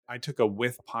I took a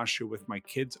with posture with my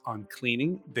kids on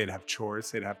cleaning. They'd have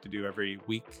chores they'd have to do every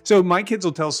week. So my kids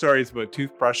will tell stories about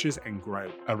toothbrushes and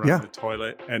grout around the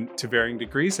toilet, and to varying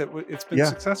degrees, it's been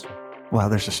successful. Well,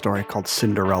 there's a story called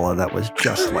Cinderella that was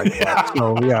just like that.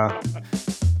 So, yeah.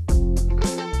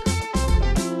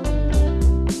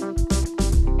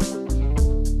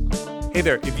 Hey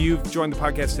there, if you've joined the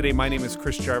podcast today, my name is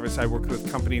Chris Jarvis. I work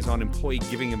with companies on employee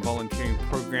giving and volunteering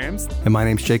programs. And my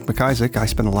name's Jake McIsaac. I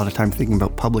spend a lot of time thinking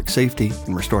about public safety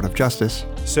and restorative justice.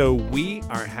 So we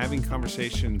are having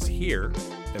conversations here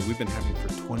that we've been having for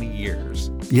 20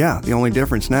 years. Yeah, the only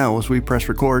difference now is we press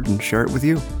record and share it with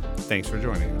you. Thanks for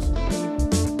joining us.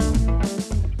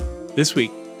 This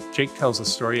week, Jake tells a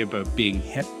story about being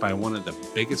hit by one of the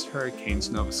biggest hurricanes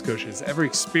Nova Scotia has ever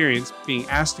experienced, being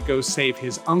asked to go save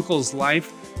his uncle's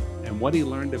life, and what he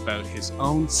learned about his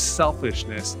own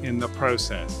selfishness in the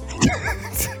process.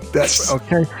 That's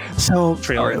okay. So,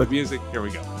 trailer the music. Here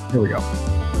we go.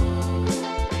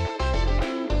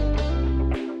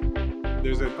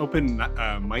 There's an open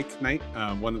mic night,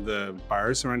 one of the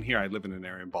bars around here. I live in an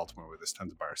area in Baltimore where there's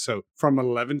tons of bars. So from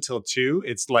 11 till 2,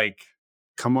 it's like,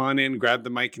 come on in, grab the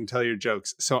mic, and tell your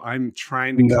jokes. So I'm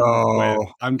trying to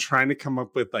come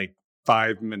up with like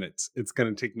 5 minutes. It's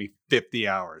going to take me 50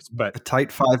 hours, but a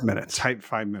tight 5 minutes.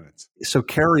 So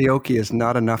karaoke is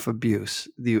not enough abuse.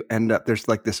 You end up, there's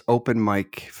like this open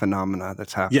mic phenomena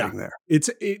that's happening there.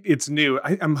 It's new.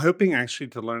 I'm hoping actually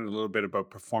to learn a little bit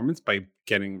about performance by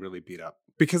getting really beat up.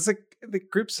 Because the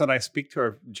groups that I speak to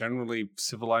are generally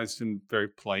civilized and very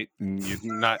polite, and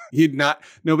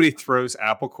nobody throws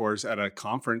apple cores at a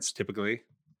conference typically,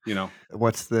 you know.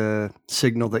 What's the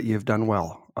signal that you've done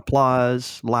well?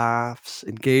 Applause, laughs,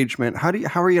 engagement. How are you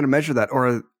going to measure that,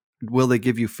 or will they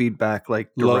give you feedback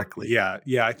like directly? Yeah.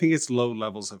 I think it's low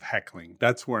levels of heckling.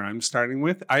 That's where I'm starting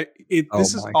with.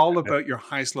 This is all about your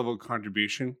highest level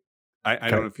contribution.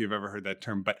 I don't know if you've ever heard that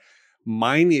term, but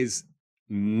mine is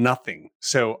nothing.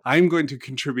 So I'm going to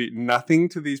contribute nothing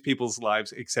to these people's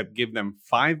lives except give them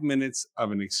 5 minutes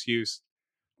of an excuse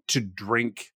to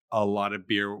drink a lot of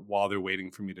beer while they're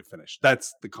waiting for me to finish.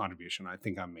 That's the contribution I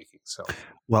think I'm making. So,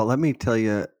 well, let me tell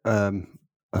you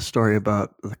a story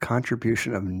about the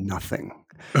contribution of nothing.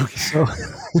 Okay. So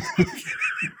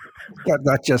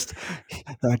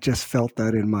that just felt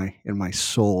that in my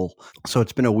soul. So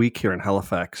it's been a week here in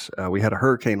Halifax. We had a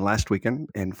hurricane last weekend,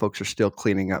 and folks are still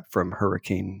cleaning up from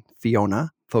Hurricane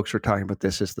Fiona. Folks were talking about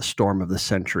this as the storm of the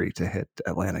century to hit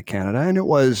Atlantic Canada, and it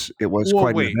was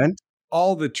quite an event.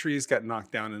 All the trees got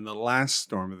knocked down in the last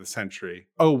storm of the century.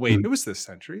 Oh wait, It was this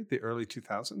century, the early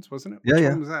 2000s, wasn't it? Which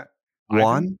one was that?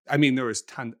 One. I mean, there was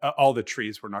all the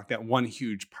trees were knocked down. One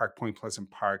huge park, Point Pleasant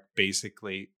Park,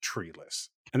 basically treeless.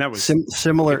 And that was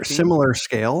similar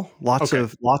scale. Lots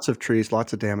of trees,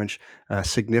 lots of damage,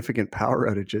 significant power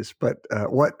outages. But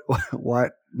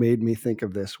what made me think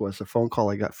of this was a phone call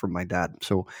I got from my dad.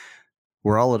 So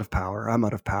we're all out of power. I'm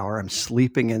out of power. I'm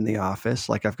sleeping in the office.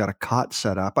 Like I've got a cot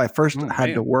set up. I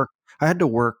had to work. I had to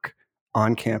work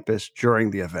on campus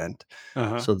during the event.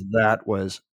 So that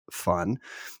was fun.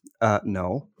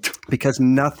 No, because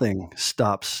nothing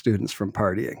stops students from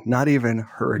partying. Not even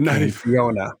Hurricane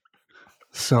Fiona.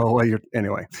 So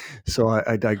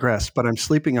I digress, but I'm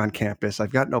sleeping on campus.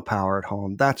 I've got no power at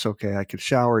home. That's okay. I could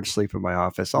shower and sleep in my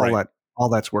office. All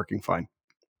that's working fine.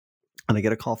 And I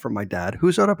get a call from my dad,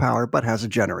 who's out of power, but has a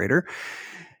generator.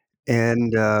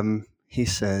 And he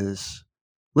says,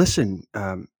 listen,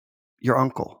 your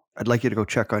uncle, I'd like you to go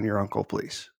check on your uncle,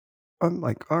 please. I'm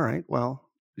like, all right, well,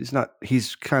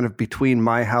 he's kind of between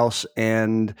my house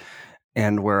and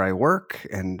where I work.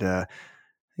 And,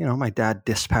 my dad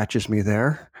dispatches me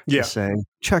there to say,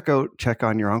 check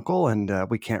on your uncle, and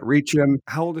we can't reach him.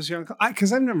 How old is your uncle?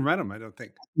 Because I've never met him, I don't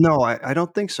think. No, I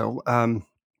don't think so.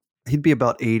 He'd be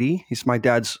about 80. He's my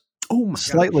dad's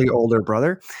slightly older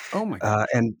brother. Oh my God!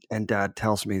 And Dad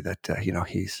tells me that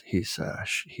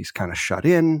he's kind of shut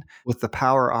in with the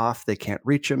power off. They can't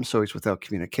reach him, so he's without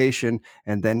communication.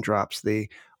 And then drops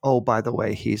by the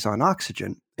way, he's on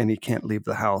oxygen and he can't leave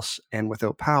the house. And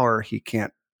without power, he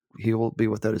will be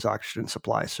without his oxygen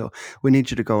supply. So we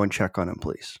need you to go and check on him,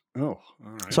 please. Oh, all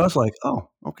right. So I was like, oh,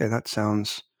 okay, that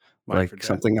sounds like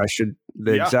something I should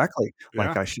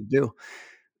I should do.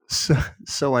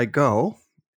 So I go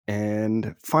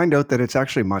and find out that it's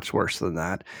actually much worse than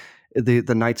that. The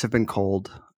nights have been cold.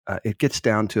 It gets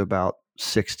down to about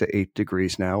 6 to 8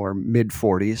 degrees now, or mid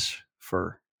 40s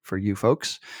for you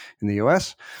folks in the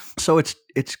US. So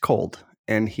it's cold,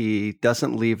 and he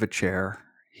doesn't leave a chair.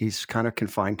 He's kind of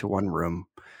confined to one room.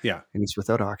 Yeah. And he's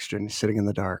without oxygen. He's sitting in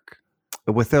the dark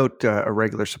without a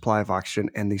regular supply of oxygen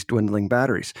and these dwindling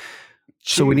batteries.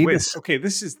 So we need this. Okay,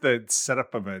 this is the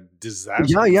setup of a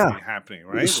disaster happening,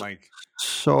 right? Like,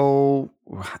 so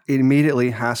it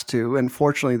immediately has to. And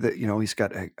fortunately, that he's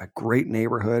got a great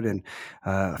neighborhood, and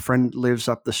a friend lives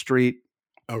up the street.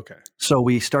 Okay. So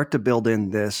we start to build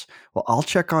in this. Well, I'll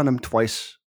check on him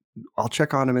twice. I'll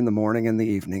check on him in the morning and the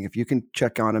evening. If you can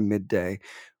check on him midday,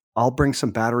 I'll bring some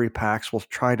battery packs. We'll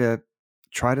try to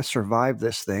survive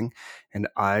this thing, and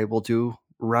I will do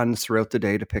runs throughout the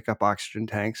day to pick up oxygen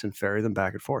tanks and ferry them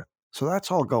back and forth. So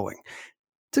that's all going.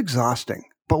 It's exhausting,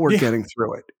 but we're getting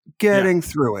through it.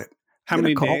 Through it. How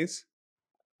many days?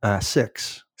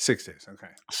 6. 6 days. Okay.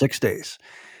 6 days.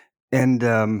 And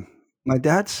my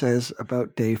dad says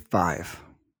about day 5,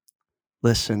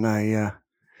 listen, I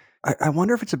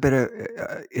wonder if it's a bit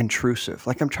intrusive.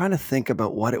 Like, I'm trying to think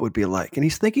about what it would be like. And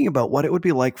he's thinking about what it would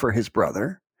be like for his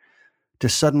brother to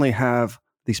suddenly have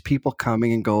these people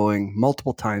coming and going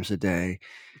multiple times a day.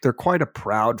 They're quite a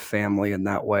proud family in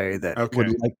that way that would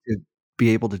like to be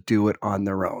able to do it on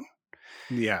their own.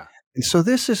 Yeah. And so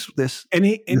this is this.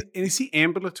 And is he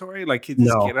ambulatory? Like, he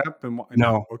just get up and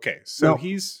no. Okay. So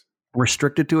he's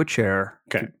restricted to a chair.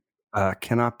 Okay.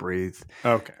 Cannot breathe.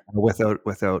 Okay.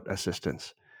 Without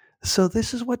assistance. So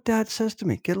this is what Dad says to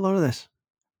me. Get a load of this.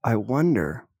 I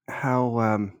wonder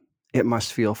how it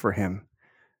must feel for him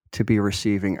to be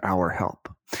receiving our help.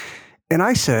 And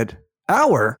I said,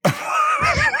 our?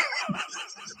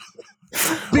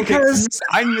 Because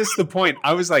I missed the point.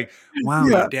 I was like, wow,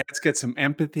 my dad's got some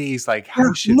empathy. He's like,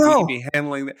 how should we be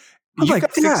handling that? You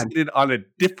got fixated on a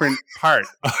different part.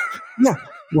 Yeah.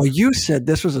 Well, you said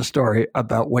this was a story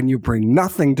about when you bring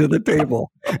nothing to the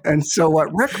table. And so what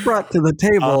Rick brought to the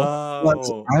table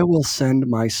was, I will send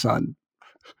my son.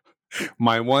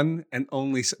 My one and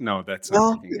only son. No, that's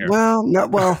not working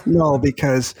here. No,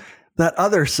 because that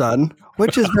other son,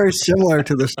 which is very similar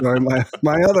to the story,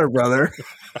 my other brother,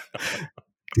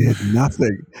 did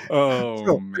nothing.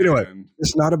 Man. Anyway,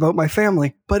 it's not about my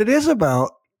family, but it is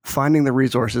about finding the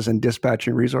resources and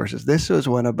dispatching resources. This was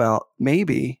when about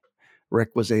maybe Rick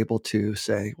was able to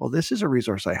say, well, this is a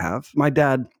resource I have. My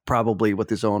dad, probably with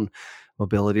his own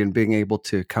mobility and being able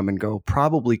to come and go,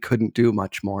 probably couldn't do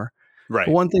much more. Right.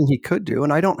 But one thing he could do,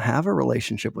 and I don't have a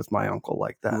relationship with my uncle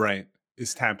like that. Right.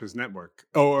 Is tap his network.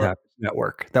 Tap his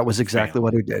network. That was exactly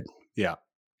what he did. Yeah.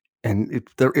 And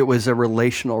it was a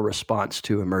relational response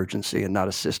to emergency and not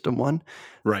a system one.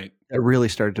 Right. It really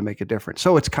started to make a difference.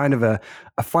 So it's kind of a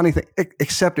funny thing,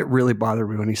 except it really bothered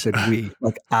me when he said we,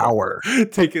 like our.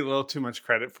 Taking a little too much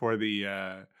credit for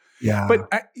the... Yeah. But,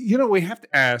 we have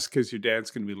to ask, because your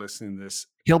dad's going to be listening to this.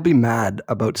 He'll be mad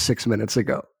about 6 minutes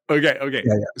ago. Okay.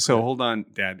 Yeah. So hold on,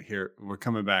 Dad. Here, we're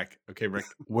coming back. Okay, Rick,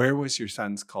 where was your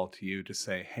son's call to you to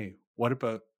say, hey, what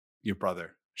about your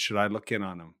brother? Should I look in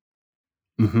on him?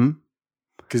 Mm-hmm.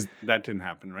 Because that didn't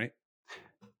happen, right?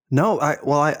 No,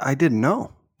 I didn't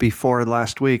know before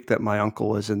last week that my uncle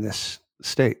was in this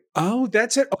state. Oh,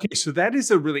 that's it. Okay, so that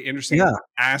is a really interesting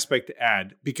aspect to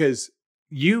add, because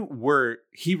he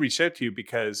reached out to you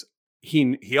because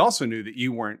he also knew that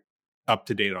you weren't up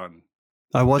to date on.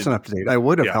 I wasn't up to date. I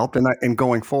would have helped, and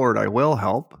going forward, I will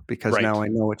help because now I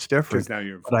know it's different. Now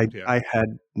you're involved, but I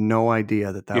had no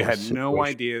idea that you had no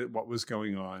idea what was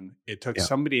going on. It took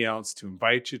somebody else to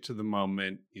invite you to the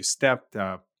moment. You stepped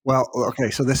up. Well,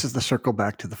 okay, so this is the circle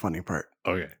back to the funny part.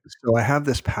 Okay. So I have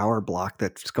this power block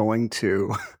that's going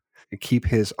to keep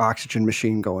his oxygen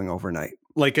machine going overnight.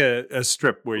 Like a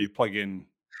strip where you plug in.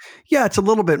 Yeah, it's a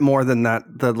little bit more than that.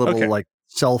 The little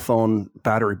cell phone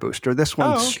battery booster. This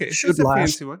one should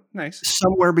last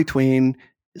somewhere between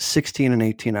 16 and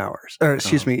 18 hours. Or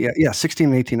excuse me, 16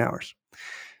 and 18 hours.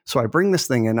 So I bring this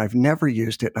thing in. I've never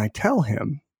used it. And I tell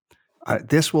him,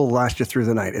 this will last you through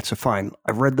the night. It's fine.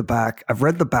 I've read the back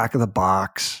of the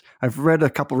box. I've read a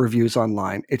couple reviews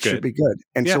online. It should be good.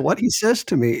 And so what he says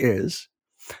to me is,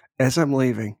 as I'm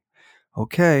leaving,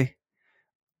 okay,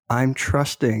 I'm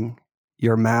trusting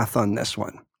your math on this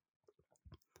one.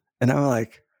 And I'm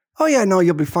like, oh yeah, no,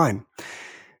 you'll be fine.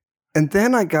 And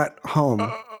then I got home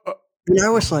and I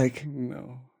was like,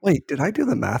 no, wait, did I do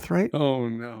the math right? Oh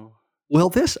no. Will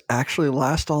this actually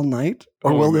last all night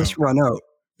or will this run out?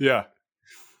 Yeah.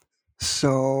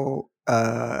 So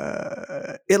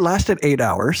it lasted 8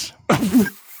 hours.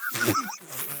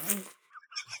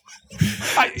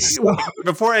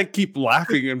 Before I keep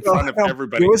laughing in front of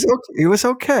everybody. It was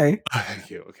okay. Thank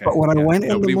you. Okay. But when I went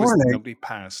in the morning. Nobody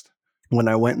passed. When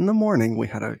I went in the morning, we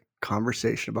had a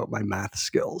conversation about my math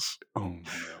skills. Oh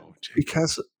no. Jacob.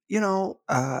 Because,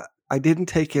 I didn't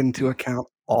take into account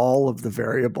all of the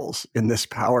variables in this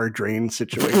power drain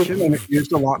situation, and it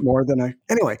used a lot more than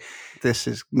anyway, this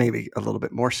is maybe a little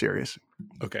bit more serious.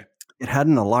 Okay. It had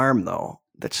an alarm though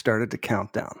that started to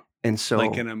count down. And so,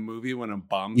 like in a movie when a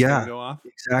bomb's going to go off?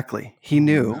 Exactly. He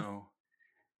knew no.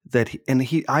 that,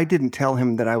 I didn't tell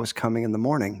him that I was coming in the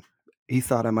morning. He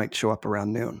thought I might show up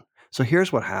around noon. So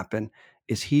here's what happened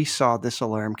is he saw this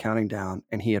alarm counting down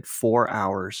and he had 4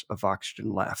 hours of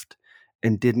oxygen left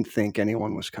and didn't think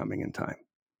anyone was coming in time.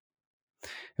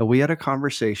 And we had a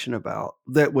conversation about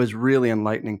that was really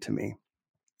enlightening to me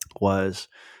was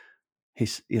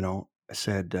he's, I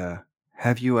said,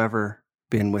 have you ever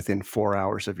been within 4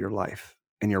 hours of your life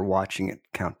and you're watching it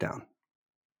count down?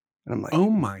 And I'm like, oh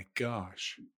my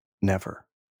gosh, never.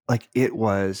 Like that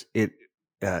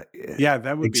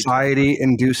would be anxiety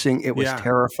inducing. It was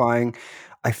terrifying.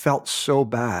 I felt so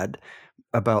bad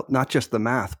about not just the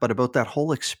math, but about that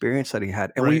whole experience that he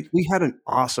had. And we had an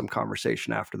awesome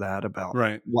conversation after that about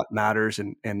what matters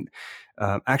and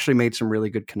actually made some really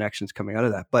good connections coming out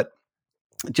of that. But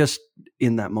just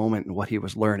in that moment and what he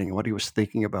was learning and what he was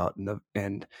thinking about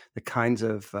and the kinds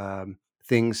of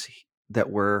things that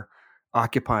were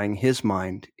occupying his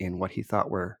mind in what he thought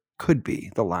could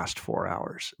be the last 4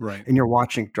 hours. Right. And you're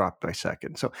watching drop by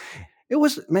second. So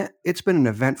it's been an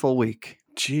eventful week.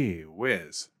 Gee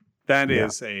whiz. That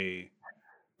is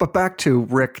But back to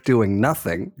Rick doing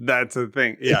nothing. That's the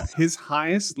thing. Yeah. His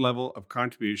highest level of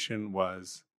contribution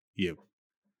was you.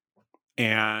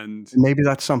 And maybe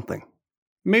that's something.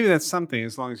 Maybe that's something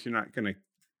as long as you're not going to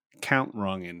count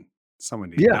wrong and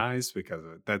somebody dies because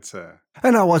of it.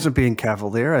 And I wasn't being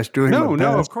cavalier. I was doing my best.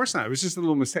 No, of course not. It was just a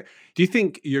little mistake. Do you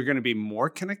think you're going to be more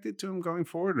connected to him going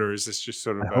forward, or is this just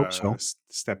sort of a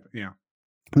step? Yeah.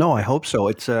 No, I hope so.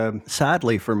 It's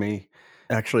sadly for me,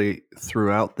 actually,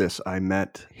 throughout this, I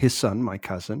met his son, my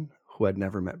cousin, who I'd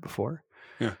never met before.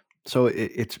 Yeah. So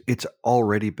it's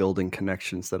already building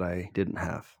connections that I didn't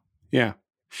have. Yeah.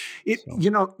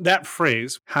 That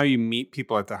phrase, how you meet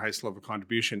people at the highest level of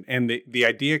contribution, and the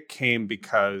idea came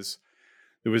because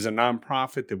there was a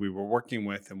nonprofit that we were working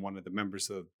with, and one of the members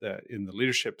in the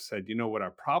leadership said, what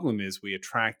our problem is? We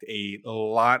attract a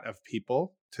lot of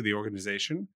people to the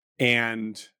organization,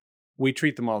 and we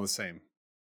treat them all the same.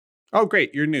 Oh,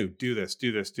 great, you're new. Do this,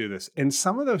 do this, do this. And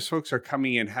some of those folks are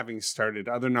coming in having started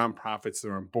other nonprofits.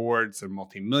 They're on boards. They're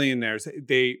multimillionaires.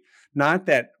 Not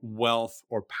that wealth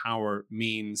or power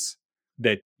means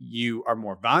that you are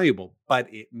more valuable, but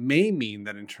it may mean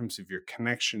that in terms of your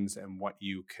connections and what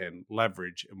you can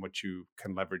leverage and what you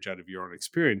can leverage out of your own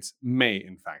experience may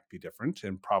in fact be different,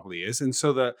 and probably is. And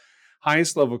so the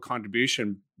highest level of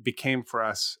contribution became for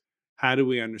us, how do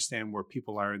we understand where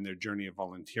people are in their journey of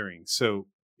volunteering? So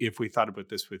if we thought about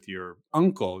this with your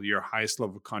uncle, your highest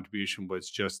level of contribution was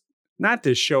just not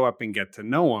to show up and get to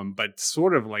know him, but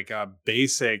sort of like a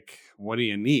basic, what do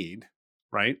you need?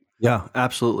 Right? Yeah,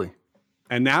 absolutely.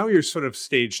 And now you're sort of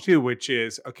stage 2, which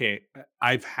is, okay,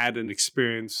 I've had an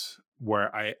experience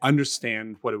where I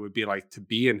understand what it would be like to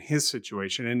be in his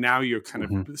situation. And now you're kind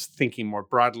of thinking more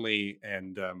broadly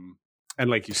and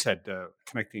like you said,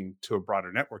 connecting to a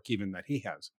broader network even that he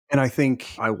has. And I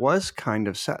think I was kind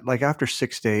of set, like after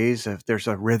 6 days, if there's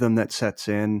a rhythm that sets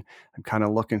in, I'm kind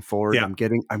of looking forward. Yeah.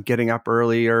 I'm getting up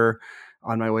earlier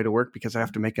on my way to work because I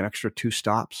have to make an extra 2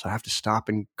 stops. I have to stop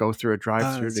and go through a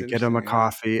drive-through to get him a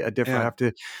coffee, I have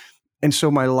to. And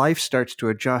so my life starts to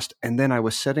adjust. And then I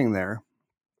was sitting there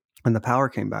and the power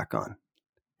came back on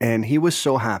and he was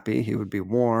so happy. He would be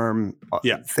warm.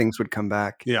 Things would come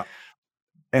back. Yeah.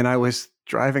 And I was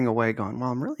driving away going, well,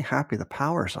 I'm really happy the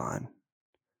power's on,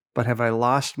 but have I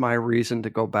lost my reason to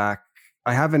go back?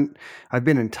 I've been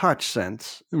in touch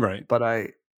since, right? But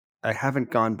I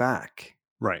haven't gone back.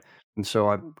 Right. And so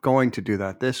I'm going to do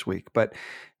that this week,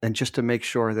 and just to make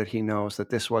sure that he knows that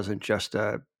this wasn't just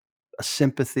a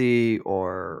sympathy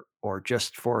or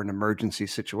just for an emergency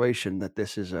situation, that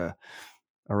this is a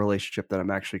relationship that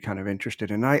I'm actually kind of interested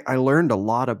in. I learned a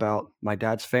lot about my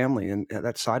dad's family and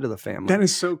that side of the family. That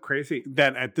is so crazy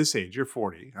that at this age, you're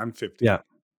 40, I'm 50. Yeah.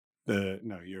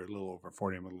 No, you're a little over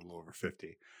 40. I'm a little over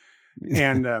 50.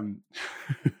 And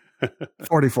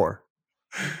 44.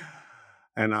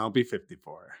 And I'll be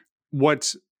 54.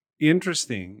 What's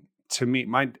interesting to me,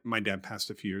 my dad passed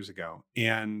a few years ago,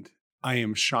 and I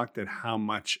am shocked at how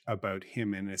much about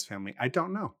him and his family I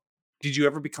don't know. Did you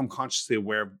ever become consciously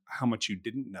aware of how much you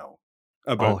didn't know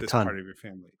about this part of your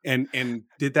family? And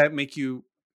did that make you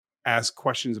ask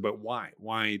questions about why?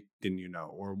 Why didn't you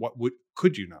know? Or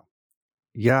could you know?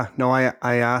 Yeah, no,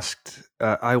 I asked,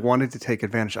 I wanted to take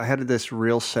advantage. I had this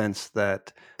real sense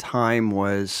that time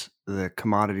was the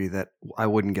commodity that I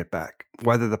wouldn't get back,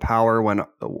 whether the power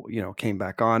came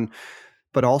back on,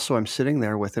 but also I'm sitting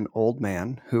there with an old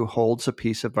man who holds a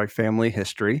piece of my family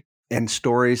history. and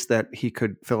stories that he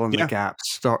could fill in the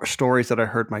gaps, stories that I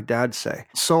heard my dad say.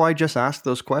 So I just asked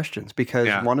those questions because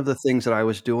one of the things that I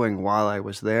was doing while I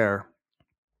was there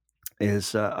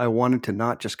is I wanted to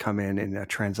not just come in a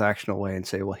transactional way and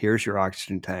say, well, here's your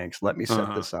oxygen tanks. Let me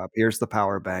set this up. Here's the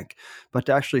power bank. But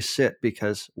to actually sit,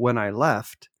 because when I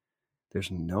left,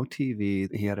 there's no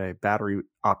TV. He had a battery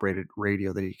operated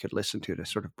radio that he could listen to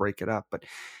sort of break it up. But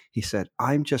he said,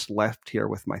 I'm just left here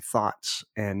with my thoughts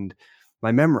and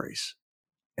my memories.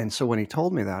 And so when he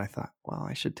told me that, I thought, well,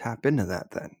 I should tap into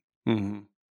that then. Mm-hmm.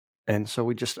 And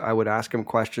so I would ask him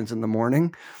questions in the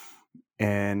morning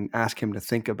and ask him to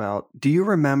think about, do you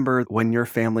remember when your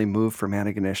family moved from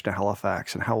Antigonish to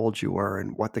Halifax and how old you were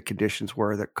and what the conditions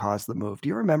were that caused the move? Do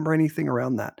you remember anything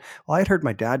around that? Well, I had heard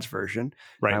my dad's version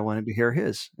and I wanted to hear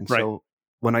his. And so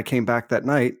when I came back that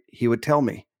night, he would tell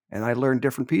me and I learned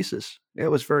different pieces. It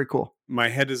was very cool. My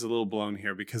head is a little blown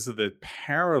here because of the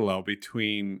parallel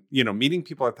between, meeting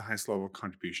people at the highest level of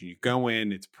contribution. You go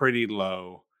in, it's pretty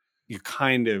low. You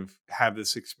kind of have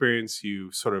this experience.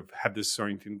 You sort of have this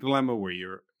orienting dilemma where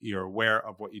you're aware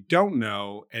of what you don't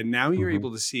know. And now you're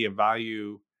able to see a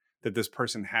value that this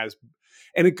person has.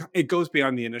 And it goes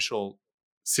beyond the initial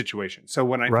situation. So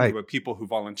when I think about people who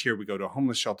volunteer, we go to a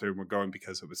homeless shelter and we're going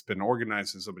because it's been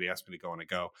organized and somebody asked me to go and I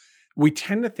go. We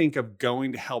tend to think of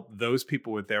going to help those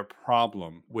people with their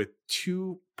problem with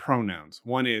two pronouns.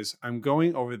 One is I'm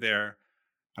going over there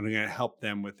and I'm going to help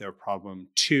them with their problem.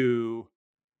 Two,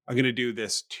 I'm going to do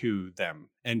this to them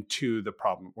and to the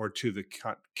problem or to the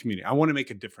community. I want to make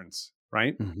a difference,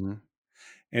 right? Mm-hmm.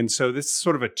 And so this is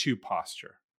sort of a two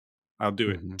posture. I'll do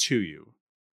it to you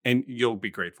and you'll be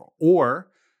grateful. Or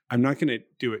I'm not going to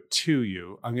do it to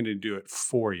you. I'm going to do it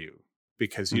for you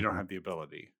because you don't have the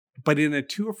ability. But in a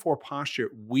 2 or 4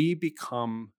 posture, we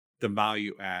become the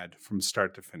value add from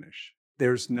start to finish.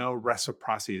 There's no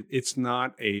reciprocity. It's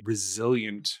not a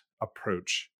resilient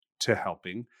approach to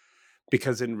helping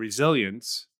because in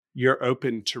resilience, you're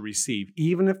open to receive,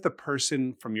 even if the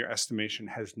person from your estimation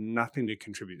has nothing to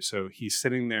contribute. So he's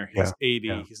sitting there, he's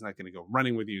 80, he's not going to go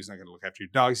running with you, he's not going to look after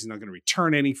your dogs, he's not going to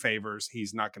return any favors,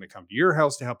 he's not going to come to your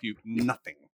house to help you,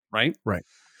 nothing, right? Right.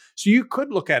 So you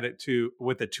could look at it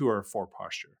with a 2 or a 4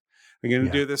 posture. I'm going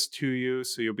to do this to you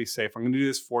so you'll be safe. I'm going to do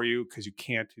this for you because you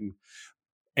can't.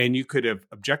 And you could have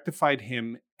objectified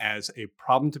him as a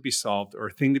problem to be solved or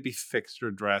a thing to be fixed or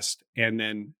addressed. And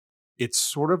then it's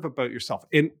sort of about yourself.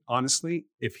 And honestly,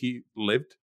 if he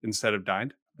lived instead of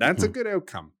died, that's a good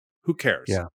outcome. Who cares?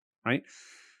 Yeah. Right.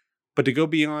 But to go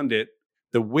beyond it,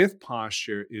 the with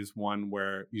posture is one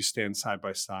where you stand side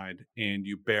by side and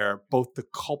you bear both the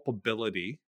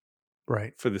culpability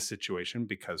for the situation,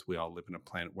 because we all live in a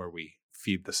planet where we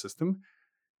feed the system,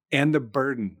 and the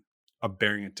burden of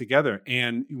bearing it together.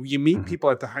 And you meet people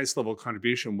at the highest level of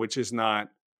contribution, which is not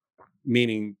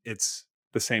meaning it's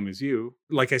the same as you.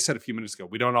 Like I said a few minutes ago,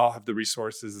 we don't all have the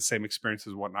resources, the same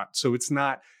experiences, whatnot. So it's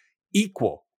not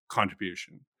equal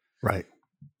contribution. Right.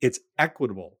 It's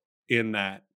equitable in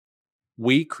that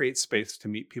we create space to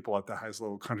meet people at the highest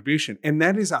level of contribution. And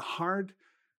that is a hard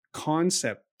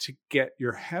concept to get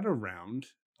your head around,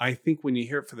 I think, when you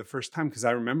hear it for the first time, because I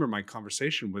remember my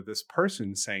conversation with this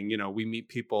person saying, we meet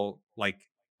people like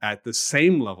at the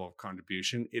same level of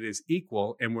contribution, it is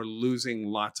equal, and we're losing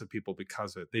lots of people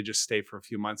because of it. They just stay for a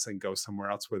few months and go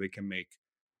somewhere else where they can make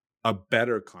a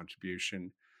better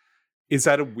contribution. Is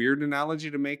that a weird analogy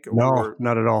to make? No,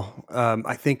 not at all.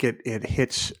 I think it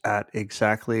hits at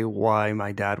exactly why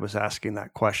my dad was asking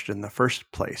that question in the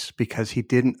first place, because he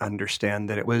didn't understand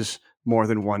that it was more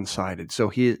than one-sided. So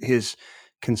his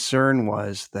concern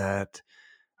was that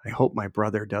I hope my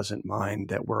brother doesn't mind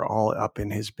that we're all up in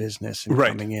his business and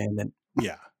coming in and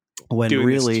when doing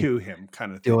really this to him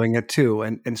kind of thing. Doing it too.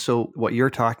 And so what you're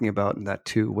talking about in that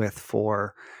 2 with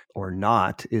 4 or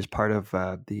not is part of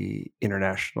the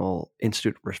International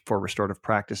Institute for Restorative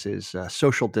Practices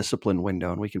social discipline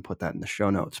window, and we can put that in the show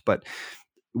notes. But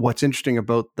what's interesting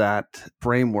about that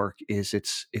framework is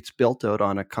it's built out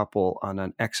on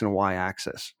an X and Y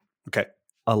axis. Okay.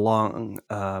 Along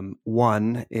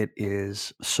one, it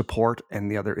is support,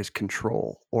 and the other is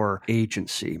control or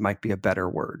agency, might be a better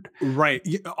word. Right.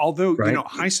 Although,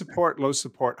 high support, low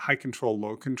support, high control,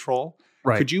 low control.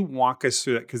 Right. Could you walk us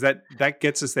through that? Because that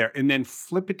gets us there. And then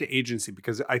flip it to agency,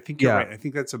 because I think you're right. I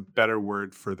think that's a better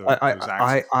word for those axes.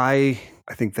 I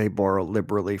think they borrow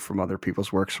liberally from other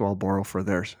people's work, so I'll borrow for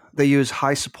theirs. They use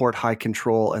high support, high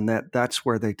control, and that's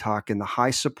where they talk in the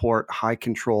high support, high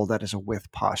control. That is a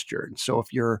with posture. And so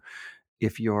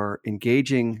if you're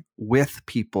engaging with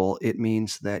people, it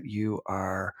means that you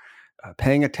are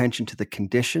paying attention to the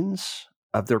conditions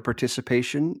of their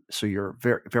participation. So you're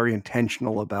very, very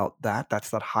intentional about that. That's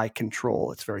that high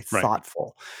control. It's very Right.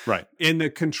 thoughtful. Right. And the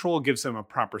control gives them a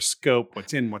proper scope,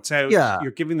 what's in, what's out. Yeah.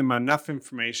 You're giving them enough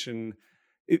information.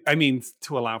 I mean,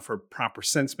 to allow for proper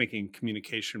sense making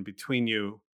communication between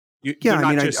you. They're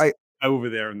not just over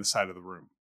there in the side of the room.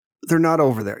 They're not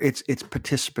over there. It's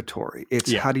participatory.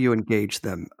 It's how do you engage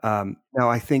them? Now,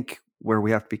 I think where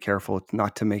we have to be careful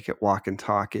not to make it walk and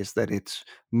talk is that it's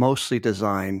mostly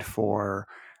designed for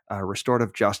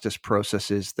restorative justice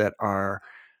processes that are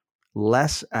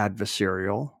less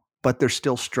adversarial, but they're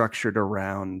still structured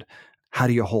around how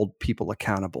do you hold people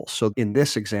accountable. So in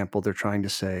this example, they're trying to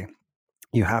say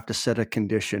you have to set a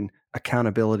condition.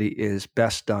 Accountability is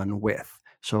best done with.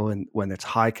 So when it's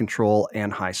high control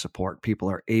and high support, people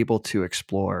are able to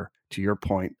explore, to your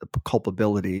point, the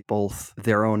culpability, both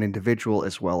their own individual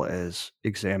as well as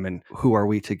examine who are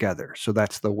we together. So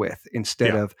that's the with.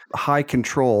 Instead of high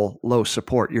control, low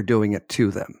support, you're doing it to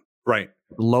them. Right.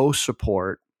 Low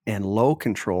support and low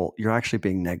control, you're actually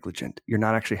being negligent. You're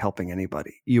not actually helping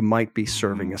anybody. You might be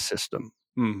serving a system.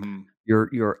 Mm-hmm.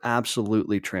 You're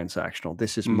absolutely transactional.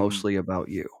 This is mostly about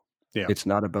you. Yeah. It's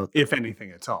not about if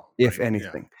anything at all. If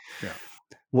anything. Yeah.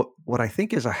 What I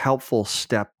think is a helpful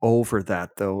step over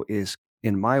that, though, is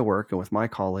in my work and with my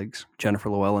colleagues, Jennifer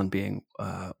Llewellyn being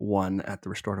one at the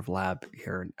Restorative Lab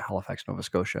here in Halifax, Nova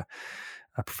Scotia.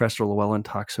 Professor Llewellyn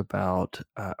talks about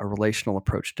a relational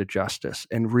approach to justice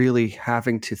and really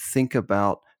having to think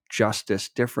about justice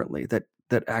differently, that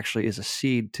actually is a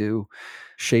seed to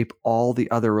shape all the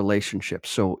other relationships.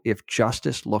 So if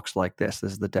justice looks like this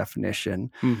is the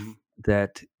definition,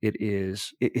 that it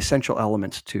is essential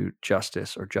elements to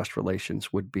justice or just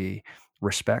relations would be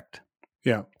respect,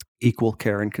 equal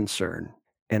care and concern,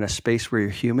 and a space where your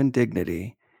human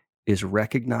dignity is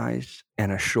recognized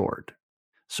and assured.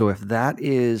 So if that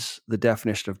is the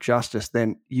definition of justice,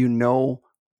 then you know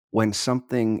when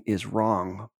something is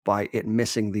wrong by it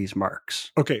missing these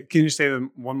marks. Okay. Can you say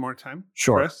them one more time?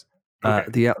 Sure. Okay.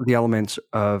 The elements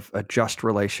of just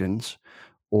relations,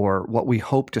 or what we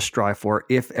hope to strive for.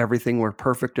 If everything were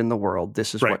perfect in the world,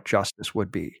 this is what justice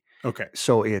would be. Okay.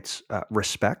 So it's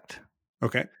respect.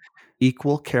 Okay.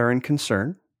 Equal care and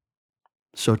concern.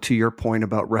 So to your point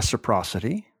about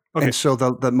reciprocity. Okay. And so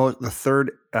the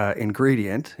third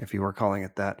ingredient, if you were calling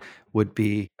it that, would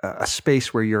be a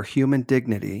space where your human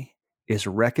dignity is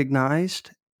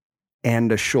recognized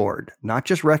and assured, not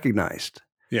just recognized.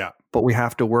 Yeah. But we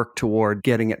have to work toward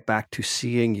getting it back to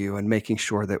seeing you and making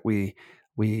sure that we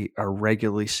are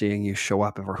regularly seeing you show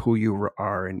up for who you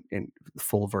are in the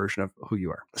full version of who you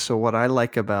are. So what I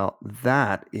like about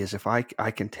that is if I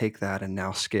can take that and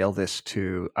now scale this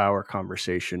to our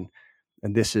conversation,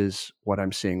 and this is what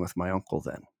I'm seeing with my uncle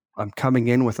then. I'm coming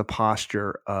in with a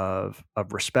posture of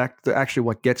respect. Actually,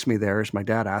 what gets me there is my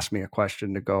dad asked me a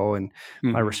question to go, and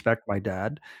I respect my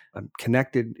dad. I'm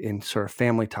connected in sort of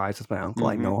family ties with my uncle.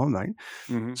 I know him,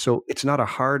 right? So it's not a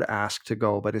hard ask to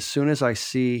go, but as soon as I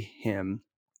see him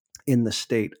in the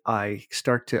state, I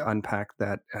start to unpack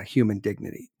that human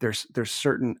dignity. There's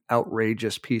certain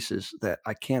outrageous pieces that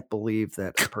I can't believe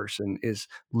that a person is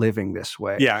living this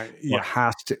way, or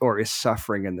has to, or is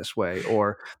suffering in this way,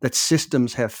 or that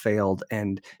systems have failed.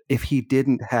 And if he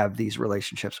didn't have these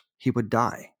relationships, he would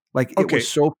die. Like it was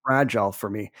so fragile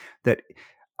for me that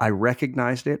I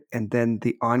recognized it, and then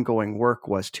the ongoing work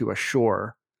was to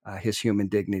assure his human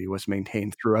dignity was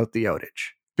maintained throughout the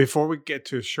outage. Before we get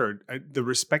to assured, the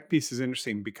respect piece is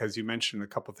interesting because you mentioned a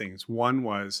couple of things. One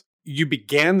was you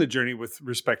began the journey with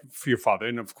respect for your father,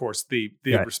 and of course the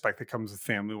respect that comes with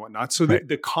family and whatnot. So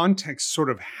the context sort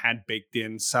of had baked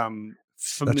in some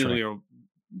familial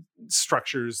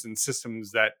structures and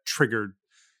systems that triggered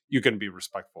you're going to be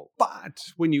respectful. But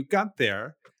when you got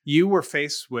there, you were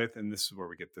faced with, and this is where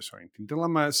we get this orienting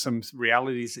dilemma, some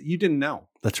realities that you didn't know.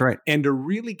 That's right. And to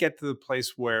really get to the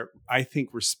place where I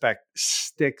think respect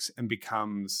sticks and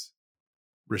becomes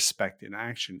respect in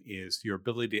action is your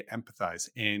ability to empathize.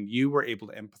 And you were able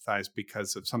to empathize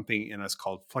because of something in us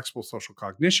called flexible social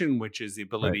cognition, which is the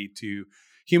ability to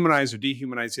humanize or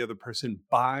dehumanize the other person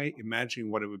by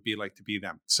imagining what it would be like to be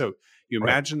them. So you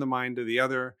imagine the mind of the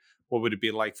other. What would it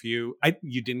be like for you?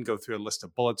 You didn't go through a list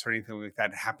of bullets or anything like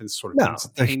that. It happens sort of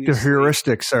instantaneously. The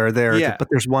heuristics are there, but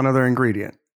there's one other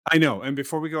ingredient. I know. And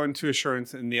before we go into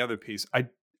assurance and the other piece,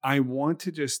 I want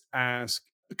to just ask,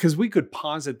 because we could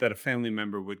posit that a family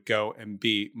member would go and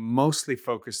be mostly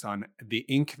focused on the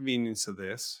inconvenience of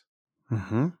this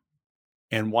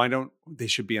and why don't they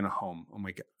should be in a home. Oh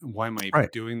my God, why am I even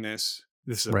doing this?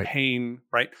 This is a pain,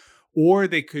 right? Or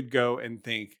they could go and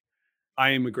think, I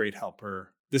am a great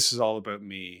helper. This is all about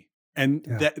me. And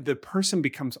that the person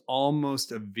becomes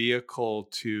almost a vehicle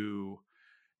to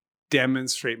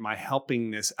demonstrate my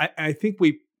helpingness. I think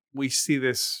we see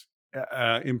this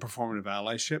in performative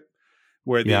allyship,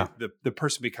 where the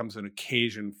person becomes an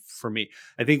occasion for me.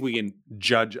 I think we can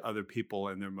judge other people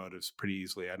and their motives pretty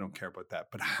easily. I don't care about that.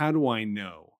 But how do I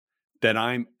know that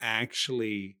I'm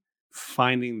actually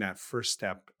finding that first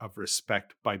step of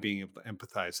respect by being able to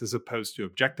empathize, as opposed to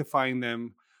objectifying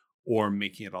them or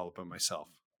making it all about myself?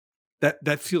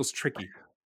 That feels tricky.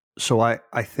 So I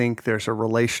think there's a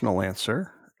relational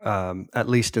answer, at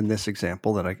least in this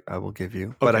example that I will give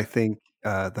you. But I think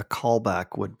the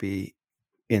callback would be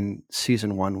in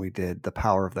season 1, we did the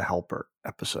Power of the Helper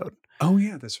episode. Oh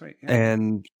yeah, that's right. Yeah.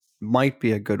 And might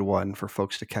be a good one for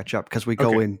folks to catch up, because we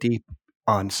go in deep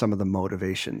on some of the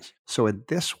motivations. So in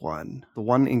this one, the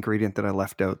one ingredient that I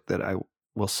left out that I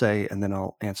will say, and then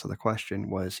I'll answer the question,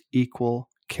 was equal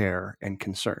care and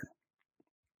concern.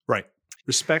 Right.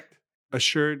 Respect,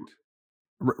 assured.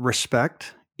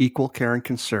 Respect, equal care and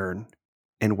concern,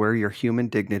 and where your human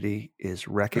dignity is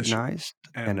recognized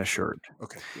and assured.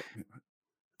 Okay. Yeah.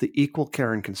 The equal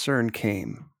care and concern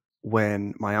came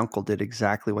when my uncle did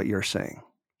exactly what you're saying.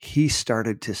 He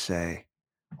started to say,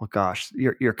 well, gosh,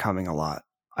 you're coming a lot.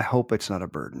 I hope it's not a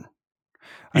burden.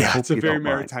 Yeah, it's a very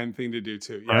maritime thing to do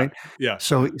too. Yeah. Right? Yeah.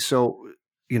 So,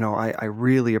 I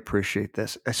really appreciate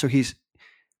this. So he's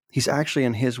actually,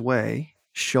 in his way,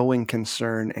 showing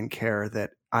concern and care that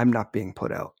I'm not being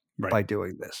put out by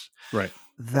doing this. Right.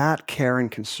 That care and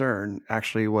concern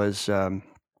actually was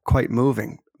quite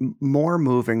moving, more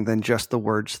moving than just the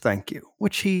words "thank you,"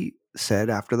 which he said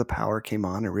after the power came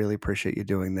on. I really appreciate you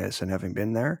doing this and having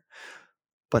been there.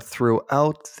 But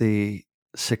throughout the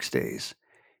 6 days,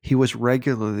 he was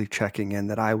regularly checking in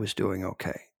that I was doing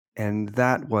okay. And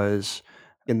that was,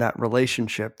 in that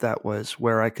relationship, that was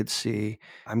where I could see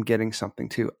I'm getting something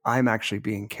too. I'm actually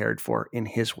being cared for in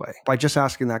his way by just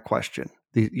asking that question.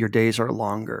 Your days are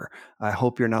longer. I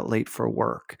hope you're not late for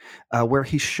work. Where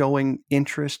he's showing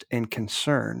interest and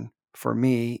concern for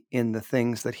me in the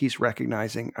things that he's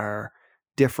recognizing are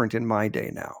different in my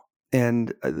day now.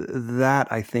 And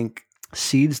that, I think,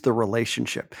 seeds the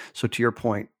relationship. So to your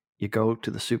point, you go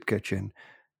to the soup kitchen,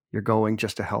 you're going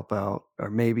just to help out, or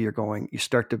maybe you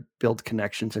start to build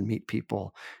connections and meet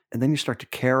people, and then you start to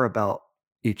care about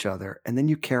each other, and then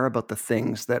you care about the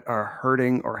things that are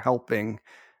hurting or helping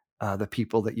the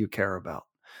people that you care about.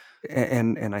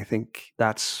 And I think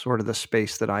that's sort of the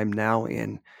space that I'm now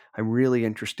in. I'm really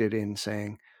interested in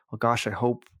saying, well, gosh, I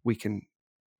hope we can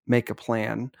make a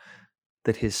plan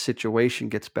that his situation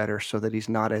gets better so that he's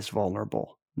not as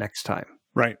vulnerable next time.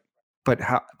 Right. But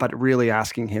really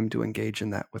asking him to engage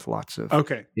in that with lots of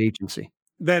agency.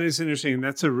 That is interesting.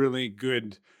 That's a really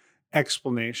good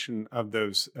explanation of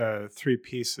those 3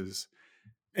 pieces.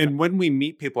 And when we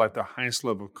meet people at the highest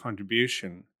level of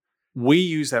contribution, we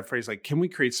use that phrase like, can we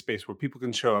create space where people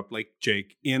can show up like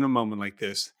Jake in a moment like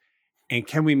this? And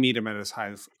can we meet him at his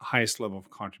highest level of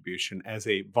contribution as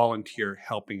a volunteer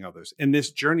helping others? And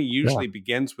this journey usually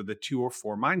begins with a 2 or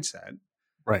 4 mindset.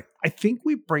 Right. I think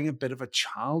we bring a bit of a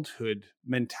childhood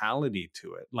mentality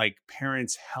to it. Like,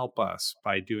 parents help us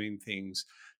by doing things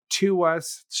to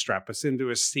us, strap us into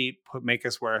a seat, make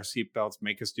us wear our seatbelts,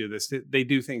 make us do this. They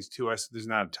do things to us. There's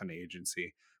not a ton of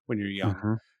agency when you're young.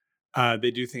 Mm-hmm.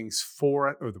 They do things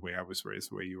for, or the way I was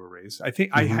raised, the way you were raised. I think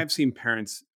I have seen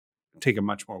parents take a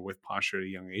much more with posture at a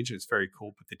young age. It's very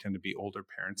cool, but they tend to be older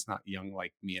parents, not young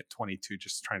like me at 22,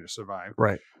 just trying to survive.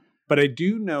 Right. But I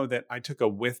do know that I took a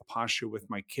with posture with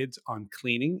my kids on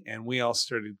cleaning, and we all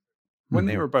started when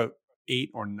they were about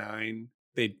 8 or 9.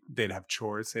 They'd have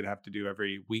chores they'd have to do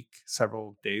every week,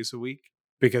 several days a week,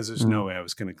 because there's no way I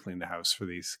was going to clean the house for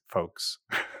these folks,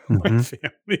 my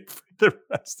family, for the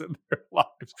rest of their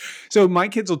lives. So my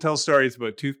kids will tell stories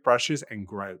about toothbrushes and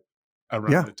grout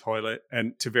around the toilet,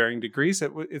 and to varying degrees,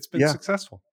 it's been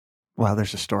successful. Well,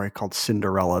 there's a story called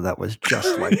Cinderella that was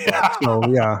just like that.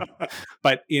 So,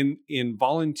 But in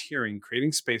volunteering,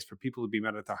 creating space for people to be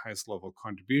met at the highest level of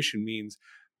contribution means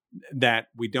that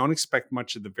we don't expect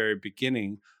much at the very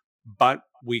beginning, but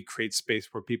we create space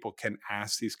where people can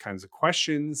ask these kinds of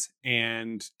questions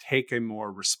and take a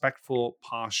more respectful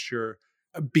posture,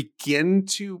 begin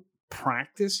to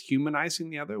practice humanizing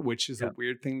the other, which is a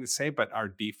weird thing to say, but our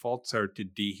defaults are to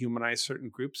dehumanize certain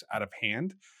groups out of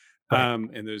hand. Right.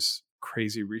 And there's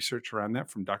crazy research around that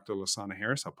from Dr. Lasana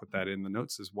Harris. I'll put that in the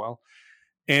notes as well.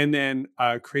 And then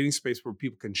creating space where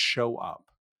people can show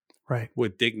up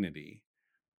with dignity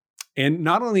and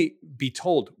not only be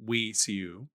told, we see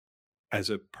you as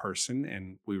a person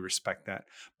and we respect that,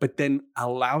 but then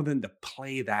allow them to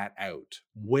play that out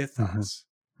with us.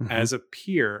 as a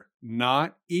peer,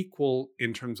 not equal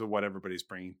in terms of what everybody's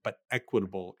bringing, but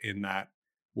equitable in that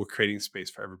we're creating space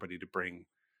for everybody to bring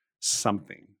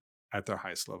something at their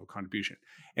highest level contribution.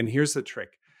 And here's the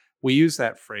trick. We use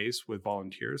that phrase with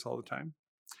volunteers all the time,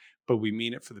 but we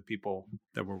mean it for the people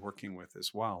that we're working with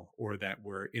as well, or that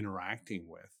we're interacting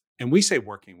with. And we say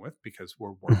working with because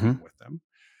we're working with them,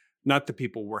 not the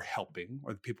people we're helping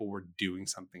or the people we're doing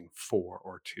something for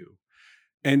or to.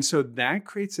 And so that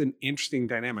creates an interesting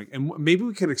dynamic. And maybe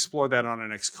we could explore that on our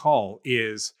next call,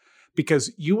 is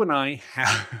because you and I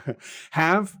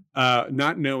have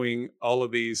not knowing all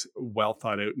of these well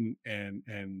thought out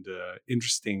and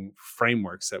interesting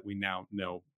frameworks that we now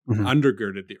know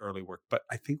undergirded the early work. But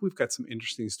I think we've got some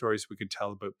interesting stories we could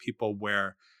tell about people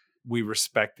where we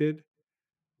respected,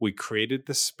 we created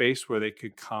the space where they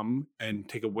could come and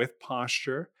take a with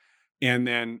posture, and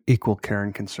then equal care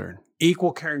and concern.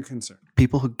 Equal care and concern.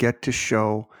 People who get to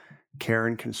show care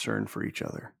and concern for each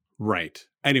other. Right.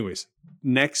 Anyways,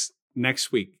 next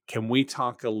week, can we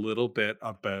talk a little bit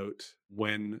about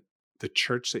when the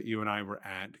church that you and I were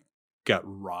at got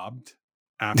robbed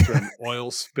after an oil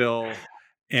spill?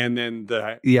 And then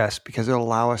yes, because it'll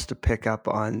allow us to pick up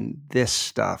on this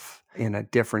stuff in a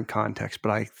different context.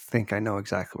 But I think I know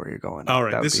exactly where you're going. All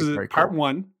right. This is part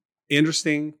one.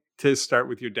 Interesting to start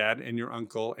with your dad and your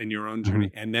uncle and your own journey.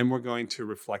 And then we're going to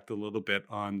reflect a little bit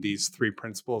on these three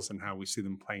principles and how we see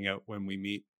them playing out when we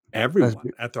meet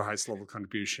everyone at their highest level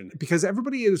contribution. Because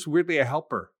everybody is weirdly a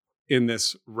helper in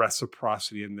this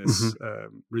reciprocity, in this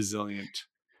resilient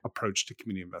approach to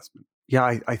community investment.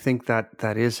 Yeah, I think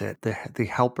that is it, the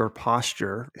helper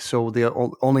posture. So the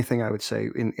only thing I would say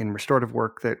in restorative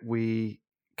work that we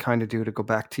kind of do, to go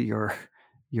back to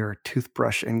your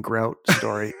toothbrush and grout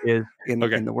story, is in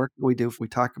the work that we do, we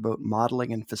talk about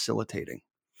modeling and facilitating.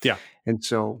 Yeah. And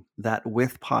so that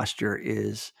with posture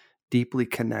is deeply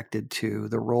connected to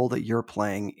the role that you're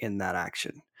playing in that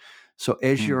action. So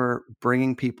as you're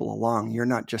bringing people along, you're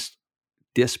not just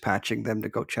dispatching them to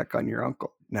go check on your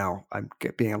uncle. Now, I'm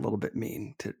being a little bit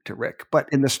mean to Rick, but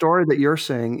in the story that you're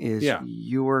saying is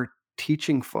you're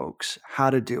teaching folks how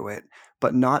to do it,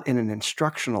 but not in an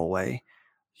instructional way,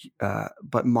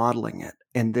 but modeling it.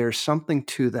 And there's something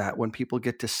to that when people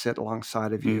get to sit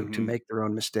alongside of you to make their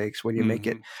own mistakes, when you make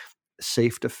it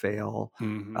safe to fail,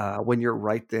 when you're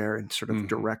right there in sort of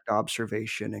direct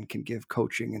observation and can give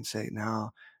coaching and say,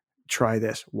 now try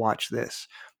this, watch this.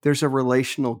 There's a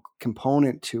relational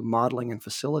component to modeling and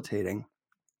facilitating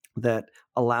that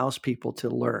allows people to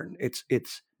learn.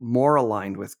 It's more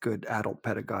aligned with good adult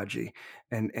pedagogy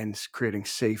and creating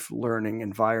safe learning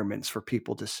environments for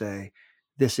people to say,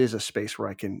 this is a space where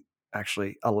I can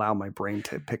actually allow my brain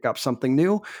to pick up something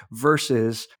new,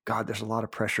 versus, God, there's a lot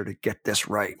of pressure to get this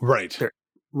right. Right.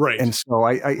 Right. And so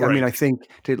I mean, I think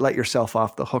to let yourself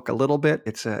off the hook a little bit,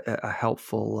 it's a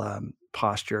helpful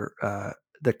posture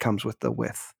that comes with the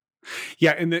with.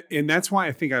 Yeah. And that's why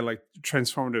I think I like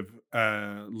transformative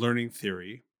learning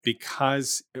theory,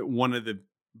 because one of the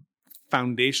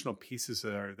foundational pieces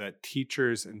are that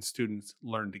teachers and students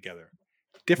learn together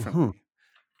differently.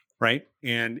 Right.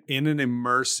 And in an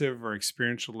immersive or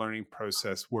experiential learning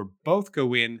process where both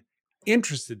go in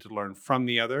interested to learn from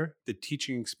the other, the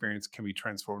teaching experience can be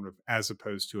transformative, as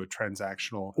opposed to a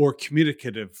transactional or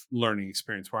communicative learning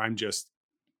experience where I'm just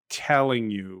telling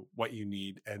you what you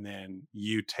need and then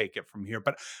you take it from here.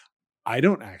 But I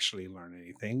don't actually learn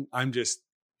anything. I'm just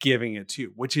giving it to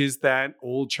you, which is that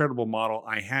old charitable model.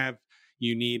 I have,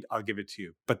 you need, I'll give it to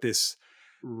you. But this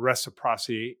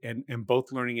reciprocity and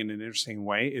both learning in an interesting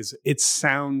way it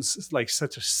sounds like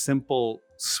such a simple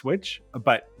switch,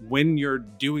 but when you're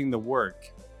doing the work,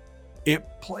 it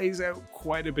plays out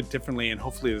quite a bit differently. And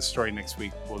hopefully the story next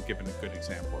week will give it a good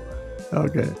example of that.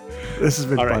 Okay. This has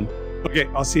been fun. Okay.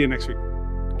 I'll see you next week.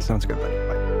 Sounds good, buddy.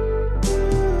 Bye.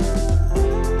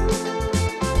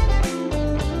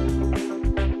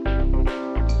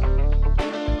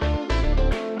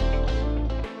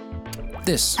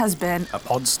 This has been a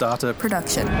Podstarter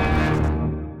production.